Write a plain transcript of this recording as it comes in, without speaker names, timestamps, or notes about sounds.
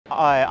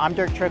I'm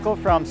Dirk Trickle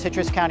from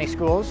Citrus County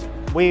Schools.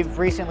 We've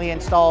recently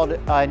installed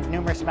a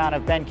numerous amount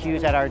of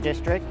BenQs at our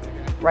district.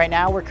 Right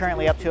now we're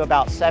currently up to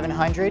about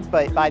 700,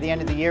 but by the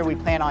end of the year we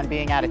plan on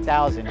being at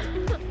 1,000.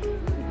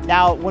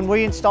 Now when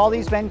we install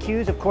these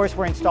BenQs, of course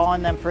we're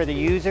installing them for the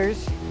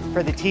users,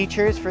 for the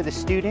teachers, for the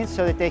students,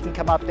 so that they can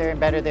come up there and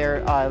better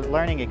their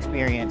learning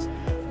experience.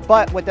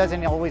 But what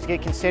doesn't always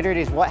get considered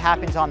is what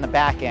happens on the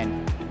back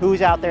end.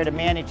 Who's out there to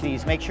manage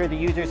these, make sure the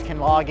users can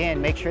log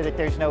in, make sure that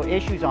there's no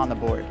issues on the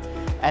board.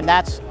 And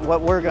that's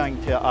what we're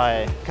going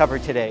to cover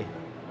today.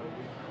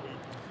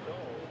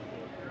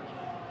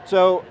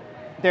 So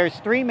there's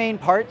three main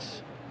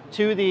parts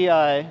to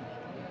the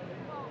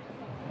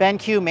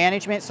BenQ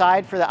management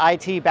side for the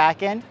IT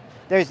backend.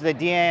 There's the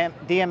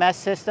DMS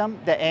system,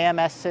 the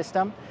AMS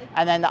system,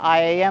 and then the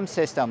IAM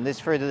system. This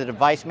is for the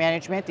device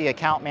management, the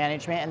account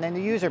management, and then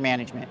the user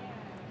management.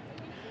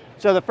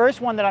 So the first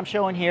one that I'm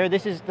showing here,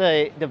 this is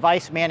the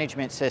device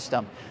management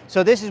system.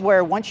 So this is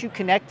where once you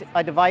connect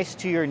a device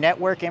to your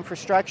network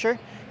infrastructure,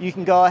 you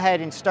can go ahead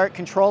and start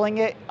controlling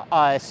it,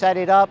 set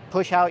it up,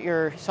 push out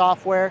your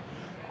software,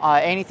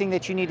 anything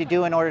that you need to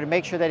do in order to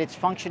make sure that it's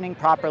functioning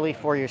properly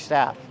for your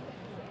staff.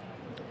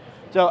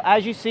 So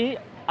as you see,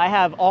 I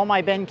have all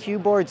my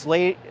BenQ boards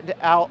laid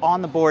out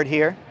on the board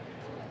here.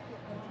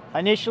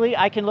 Initially,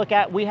 I can look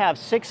at, we have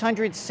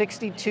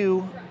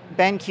 662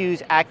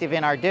 BenQs active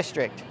in our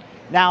district.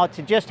 Now,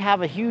 to just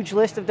have a huge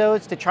list of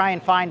those to try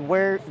and find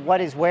what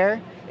is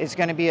where is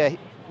going to be a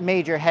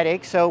major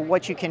headache. So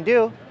what you can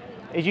do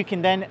is you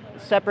can then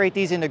separate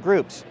these into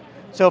groups.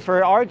 So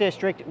for our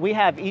district, we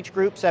have each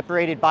group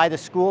separated by the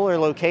school or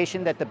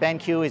location that the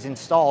BenQ is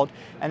installed.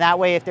 And that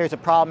way, if there's a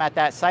problem at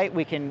that site,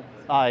 we can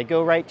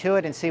go right to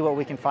it and see what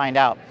we can find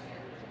out.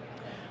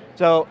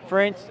 So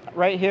for instance,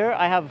 right here,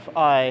 I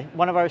have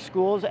one of our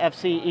schools,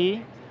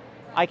 FCE.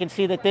 I can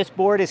see that this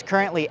board is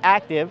currently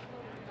active.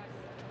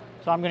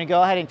 So I'm going to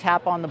go ahead and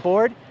tap on the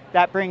board.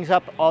 That brings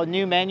up a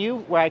new menu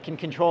where I can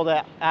control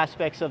the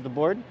aspects of the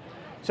board.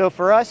 So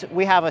for us,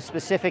 we have a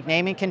specific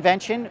naming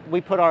convention. We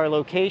put our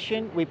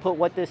location, we put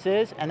what this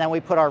is, and then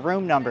we put our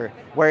room number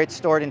where it's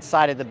stored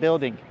inside of the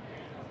building.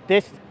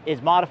 This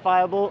is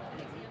modifiable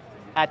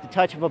at the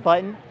touch of a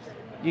button.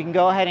 You can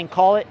go ahead and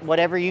call it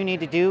whatever you need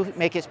to do,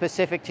 make it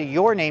specific to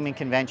your naming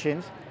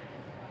conventions,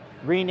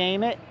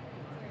 rename it,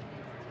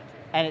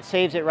 and it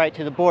saves it right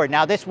to the board.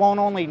 Now this won't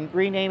only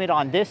rename it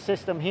on this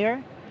system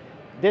here,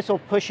 this will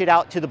push it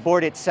out to the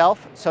board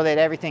itself so that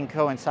everything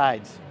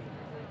coincides.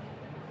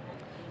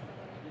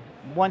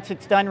 Once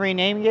it's done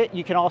renaming it,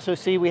 you can also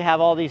see we have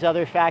all these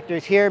other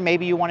factors here.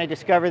 Maybe you want to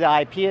discover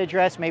the IP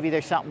address, maybe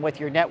there's something with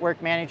your network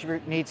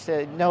manager needs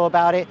to know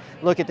about it,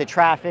 look at the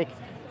traffic,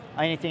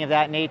 anything of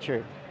that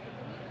nature.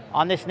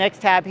 On this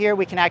next tab here,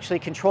 we can actually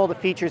control the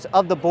features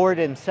of the board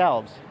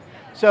themselves.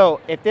 So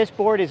if this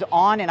board is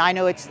on and I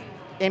know it's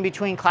in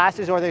between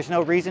classes or there's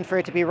no reason for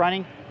it to be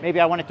running, maybe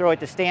I want to throw it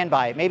to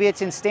standby. Maybe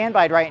it's in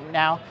standby right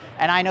now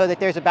and I know that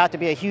there's about to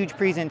be a huge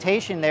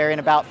presentation there in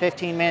about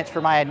 15 minutes for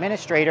my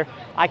administrator.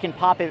 I can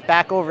pop it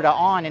back over to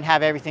on and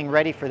have everything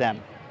ready for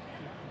them.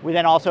 We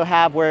then also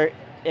have where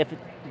if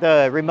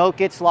the remote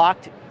gets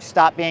locked,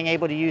 stop being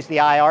able to use the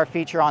IR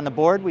feature on the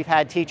board. We've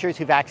had teachers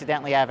who've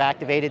accidentally have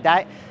activated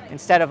that.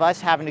 Instead of us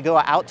having to go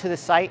out to the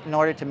site in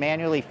order to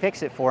manually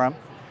fix it for them,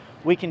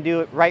 we can do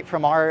it right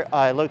from our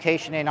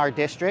location in our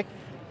district.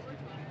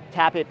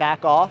 Tap it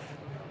back off,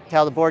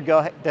 tell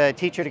the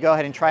teacher to go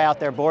ahead and try out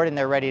their board and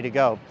they're ready to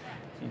go.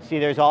 You can see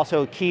there's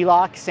also key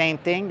lock, same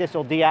thing. This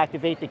will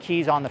deactivate the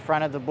keys on the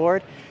front of the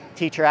board.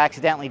 Teacher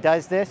accidentally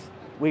does this.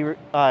 We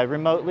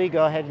remotely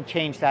go ahead and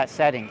change that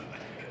setting.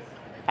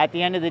 At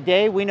the end of the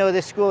day, we know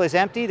this school is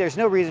empty. There's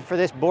no reason for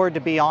this board to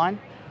be on.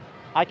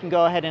 I can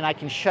go ahead and I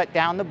can shut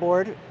down the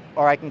board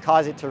or I can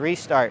cause it to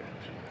restart.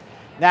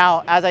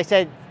 Now, as I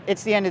said,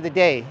 it's the end of the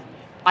day.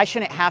 I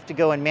shouldn't have to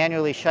go and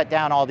manually shut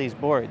down all these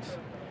boards.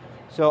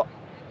 So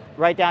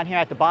right down here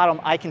at the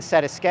bottom, I can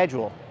set a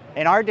schedule.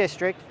 In our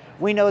district,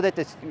 we know that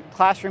the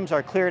classrooms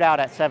are cleared out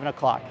at 7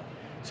 o'clock.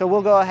 So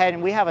we'll go ahead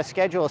and we have a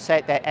schedule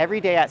set that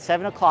every day at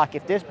 7 o'clock,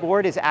 if this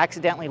board is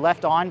accidentally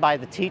left on by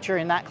the teacher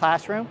in that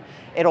classroom,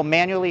 it'll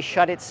manually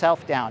shut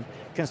itself down.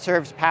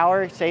 Conserves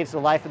power, saves the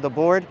life of the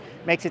board,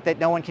 makes it that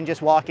no one can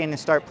just walk in and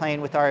start playing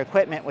with our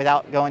equipment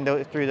without going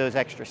through those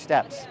extra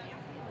steps.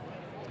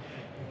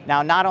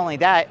 Now, not only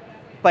that,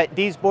 but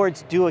these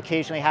boards do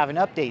occasionally have an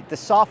update. The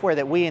software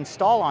that we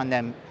install on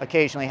them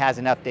occasionally has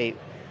an update.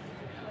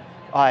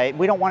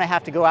 We don't want to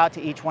have to go out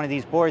to each one of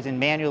these boards and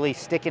manually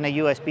stick in a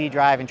USB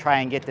drive and try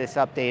and get this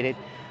updated.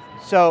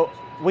 So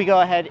we go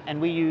ahead and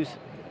we use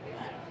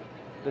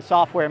the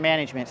software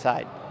management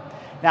side.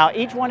 Now,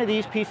 each one of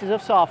these pieces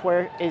of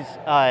software is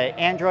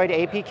Android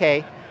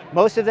APK.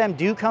 Most of them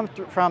do come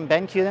from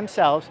BenQ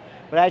themselves,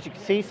 but as you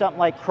can see, something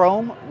like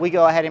Chrome, we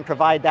go ahead and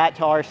provide that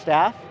to our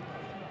staff.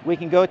 We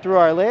can go through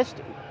our list.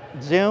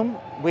 Zoom,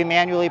 we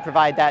manually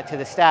provide that to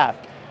the staff.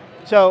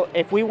 So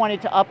if we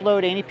wanted to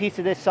upload any piece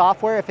of this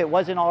software, if it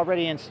wasn't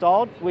already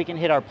installed, we can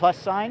hit our plus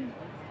sign.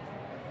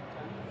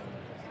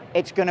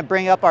 it's going to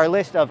bring up our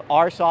list of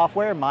our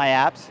software, my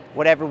apps,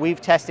 whatever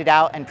we've tested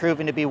out and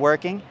proven to be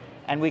working,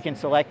 and we can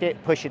select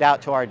it, push it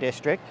out to our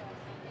district.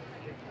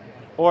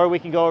 Or we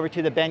can go over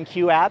to the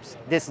BenQ apps,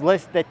 this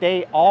list that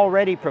they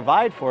already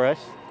provide for us,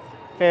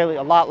 a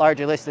lot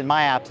larger list than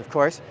my apps, of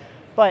course,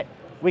 but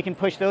we can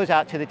push those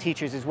out to the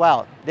teachers as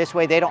well. This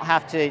way they don't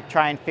have to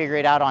try and figure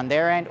it out on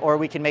their end, or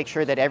we can make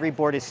sure that every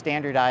board is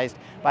standardized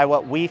by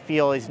what we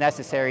feel is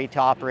necessary to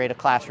operate a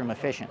classroom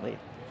efficiently.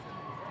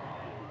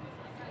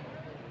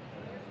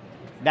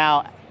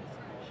 Now,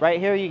 right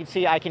here you can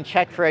see I can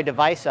check for a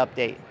device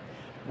update.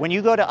 When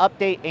you go to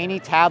update any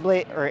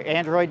tablet or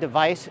Android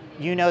device,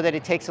 you know that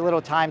it takes a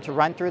little time to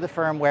run through the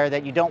firmware,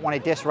 that you don't want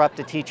to disrupt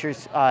the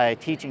teacher's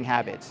teaching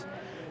habits.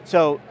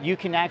 So you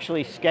can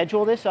actually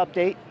schedule this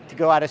update to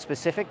go at a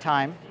specific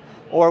time,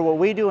 or what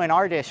we do in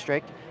our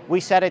district, we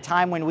set a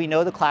time when we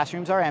know the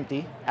classrooms are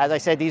empty. As I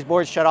said, these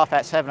boards shut off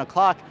at 7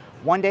 o'clock.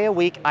 One day a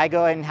week, I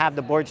go ahead and have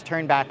the boards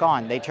turned back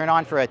on. They turn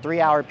on for a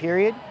 3-hour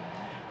period.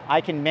 I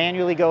can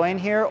manually go in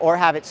here or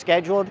have it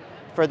scheduled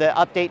for the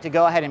update to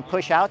go ahead and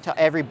push out to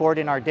every board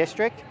in our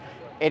district.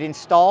 It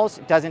installs,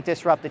 doesn't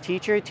disrupt the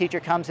teacher. Teacher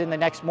comes in the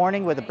next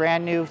morning with a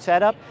brand new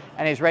setup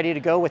and is ready to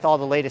go with all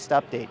the latest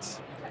updates.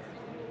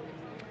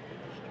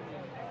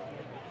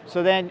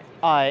 So then,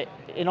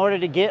 in order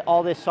to get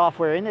all this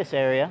software in this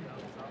area,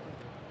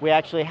 we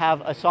actually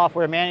have a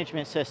software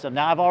management system.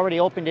 Now I've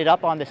already opened it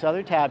up on this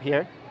other tab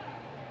here.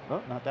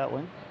 Oh, not that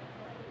one.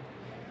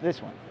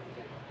 This one.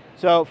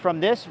 So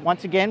from this,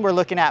 once again, we're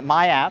looking at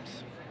my apps.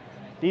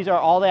 These are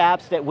all the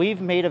apps that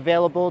we've made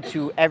available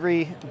to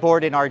every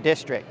board in our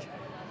district.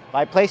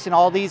 By placing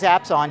all these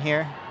apps on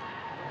here,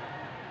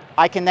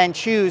 I can then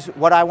choose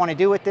what I want to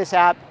do with this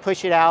app,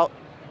 push it out.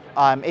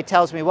 It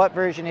tells me what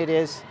version it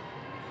is.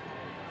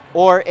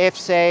 Or if,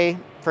 say,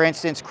 for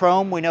instance,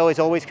 Chrome, we know is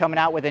always coming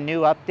out with a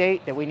new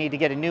update, that we need to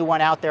get a new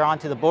one out there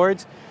onto the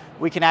boards,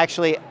 we can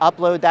actually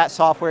upload that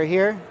software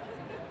here.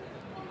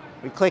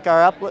 We click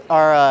our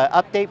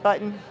update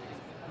button.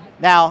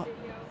 Now,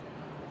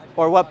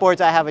 or what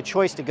boards I have a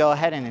choice to go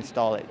ahead and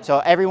install it. So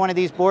every one of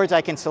these boards I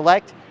can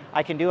select.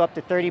 I can do up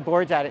to 30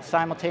 boards at it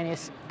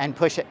simultaneous and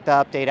push the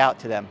update out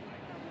to them.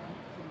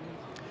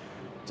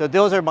 So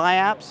those are my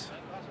apps.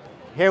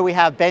 Here we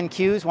have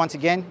BenQ's. Once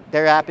again,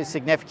 their app is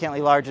significantly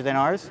larger than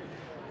ours.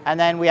 And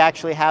then we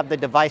actually have the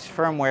device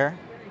firmware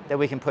that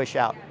we can push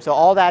out. So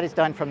all that is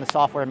done from the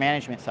software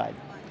management side.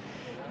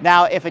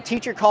 Now, if a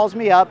teacher calls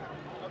me up,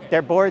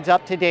 their board's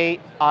up to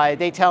date,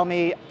 they tell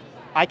me,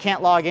 I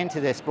can't log into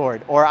this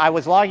board, or I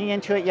was logging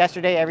into it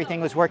yesterday, everything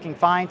was working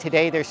fine,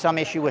 today there's some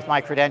issue with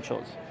my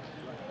credentials.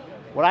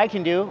 What I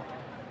can do,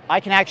 I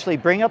can actually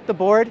bring up the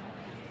board,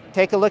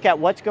 take a look at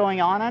what's going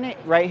on it.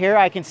 Right here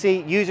I can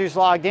see users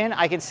logged in.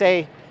 I can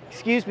say,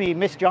 excuse me,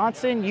 Miss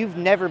Johnson, you've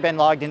never been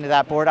logged into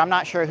that board. I'm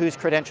not sure whose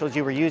credentials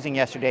you were using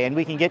yesterday, and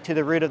we can get to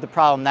the root of the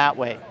problem that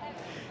way.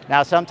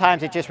 Now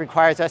sometimes it just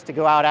requires us to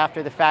go out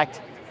after the fact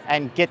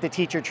and get the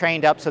teacher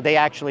trained up so they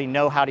actually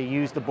know how to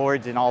use the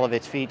boards and all of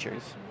its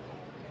features.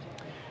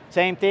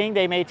 Same thing,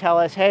 they may tell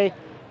us, hey,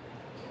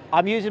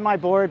 I'm using my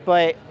board,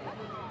 but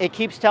it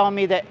keeps telling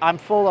me that I'm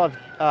full of,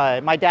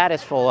 my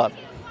data's full up.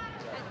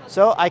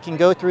 So I can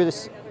go through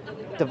this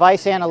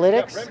device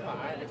analytics,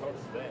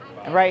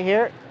 and right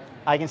here,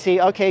 I can see,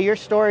 okay, your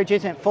storage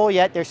isn't full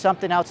yet, there's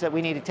something else that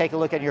we need to take a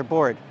look at your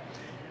board.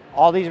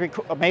 All these,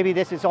 maybe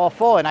this is all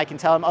full, and I can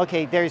tell them,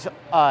 okay, there's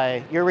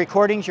your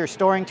recordings you're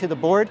storing to the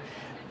board.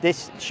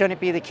 This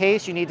shouldn't be the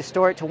case, you need to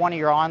store it to one of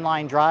your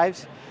online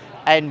drives.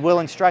 And we'll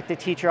instruct the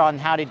teacher on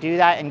how to do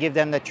that and give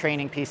them the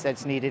training piece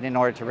that's needed in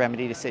order to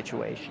remedy the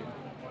situation.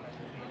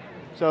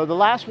 So the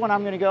last one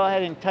I'm going to go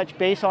ahead and touch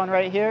base on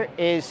right here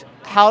is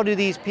how do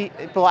these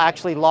people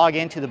actually log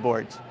into the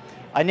boards?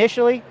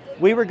 Initially,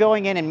 we were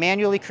going in and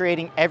manually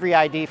creating every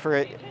ID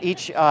for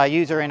each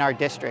user in our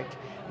district.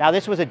 Now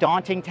this was a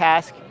daunting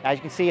task. As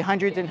you can see,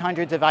 hundreds and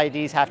hundreds of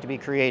IDs have to be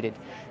created.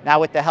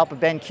 Now with the help of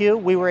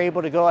BenQ, we were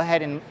able to go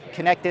ahead and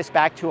connect this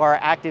back to our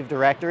Active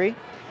Directory.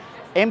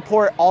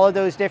 Import all of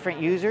those different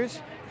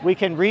users. We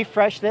can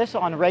refresh this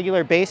on a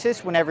regular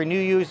basis whenever new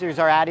users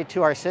are added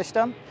to our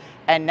system.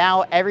 And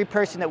now every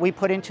person that we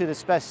put into the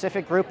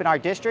specific group in our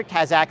district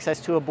has access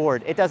to a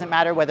board. It doesn't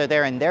matter whether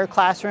they're in their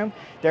classroom,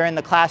 they're in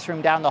the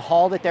classroom down the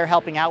hall that they're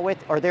helping out with,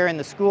 or they're in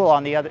the school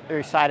on the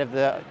other side of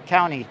the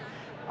county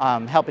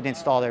helping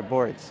install their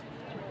boards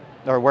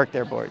or work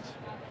their boards.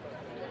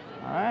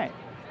 All right.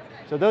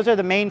 So those are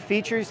the main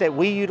features that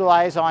we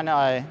utilize on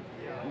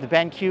the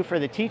BenQ for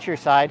the teacher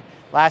side.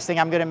 Last thing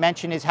I'm going to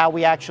mention is how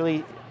we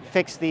actually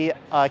fix the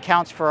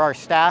accounts for our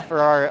staff or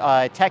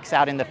our techs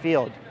out in the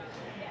field.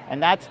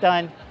 And that's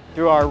done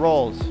through our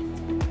roles.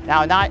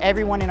 Now, not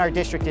everyone in our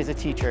district is a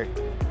teacher.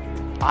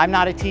 I'm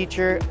not a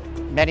teacher.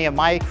 Many of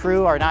my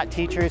crew are not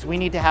teachers. We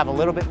need to have a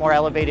little bit more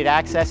elevated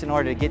access in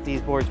order to get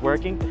these boards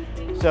working.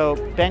 So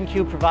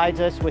BenQ provides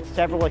us with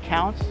several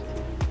accounts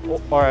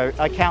or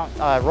account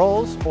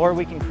roles, or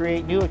we can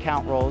create new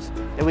account roles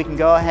that we can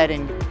go ahead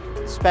and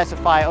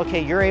specify,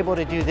 okay, you're able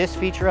to do this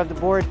feature of the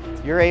board,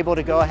 you're able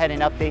to go ahead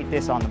and update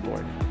this on the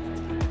board.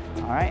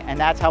 All All right, and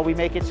that's how we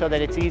make it so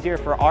that it's easier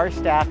for our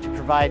staff to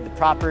provide the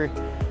proper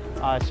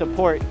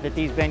support that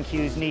these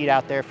BenQs need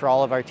out there for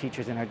all of our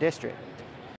teachers in our district.